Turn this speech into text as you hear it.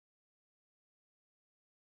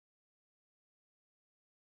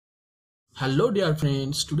Hello dear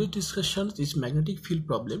friends, today's discussion is magnetic field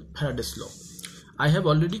problem, Faraday's law. I have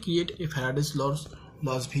already created a Faraday's laws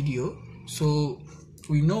video. So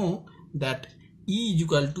we know that E is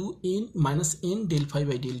equal to n minus n del phi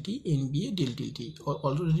by del t, NBA del t.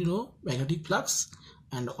 Already know magnetic flux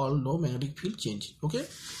and all know magnetic field change. Okay,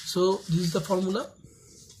 so this is the formula.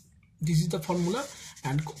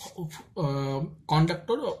 And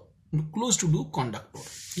conductor close to do conductor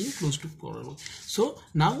in close to conductor. So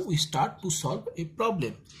now we start to solve a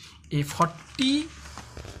problem. A 40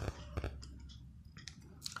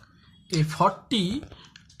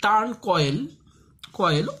 turn coil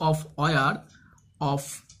of wire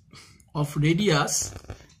of radius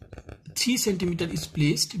 3 centimeter is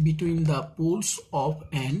placed between the poles of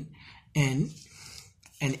an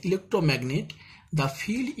electromagnet. The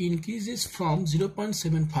field increases from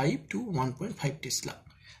 0.75 to 1.5 Tesla.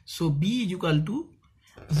 So B is equal to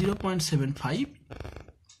 0.75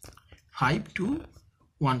 to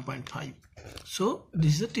 1.5. So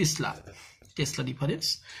this is a Tesla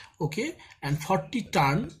difference. Okay, and 40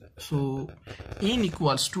 turn. So n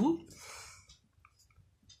equals to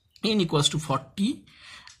 40,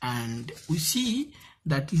 and we see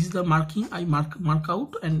that this is the marking. I mark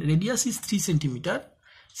out, and radius is 3 centimeter.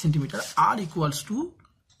 R equals to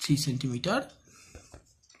 3 centimeter,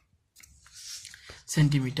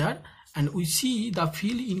 and we see the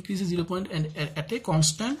field increases 0. And at a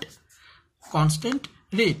constant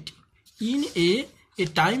rate in a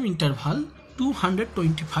time interval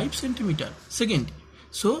 225 centimeter second.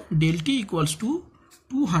 So del t equals to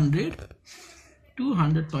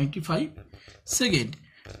 225 second.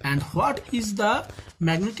 And what is the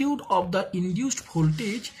magnitude of the induced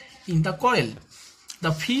voltage in the coil?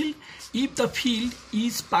 The field, if the field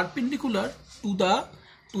is perpendicular to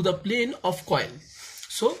the plane of coil,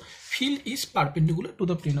 so field is perpendicular to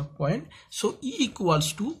the plane of coil. So E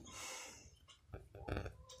equals to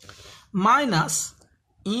minus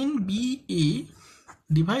NBA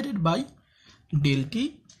divided by del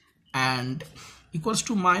t, and equals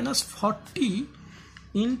to minus 40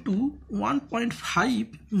 into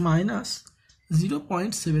 1.5 minus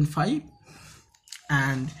 0.75,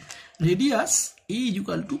 and radius A is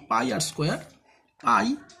equal to pi r square.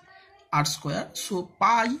 So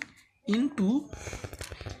pi into,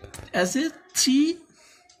 as a 3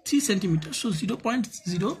 centimeter, so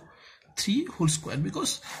 0.03 whole square,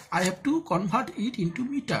 because I have to convert it into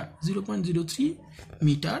meter, 0.03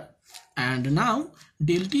 meter. And now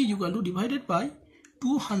del t is equal to divided by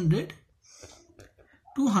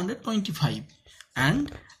 225,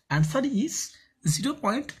 and answer is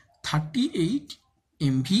 0.38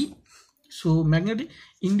 MV. So magnetic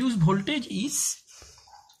induced voltage is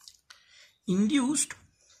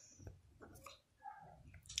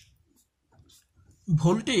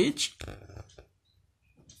voltage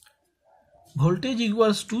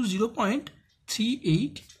equals to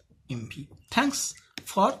 0.38 MV. Thanks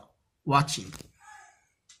for watching.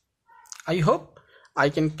 I hope I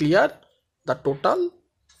can clear the total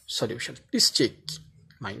solution. Please check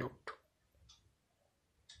my note.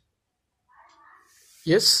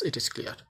 Yes, it is clear.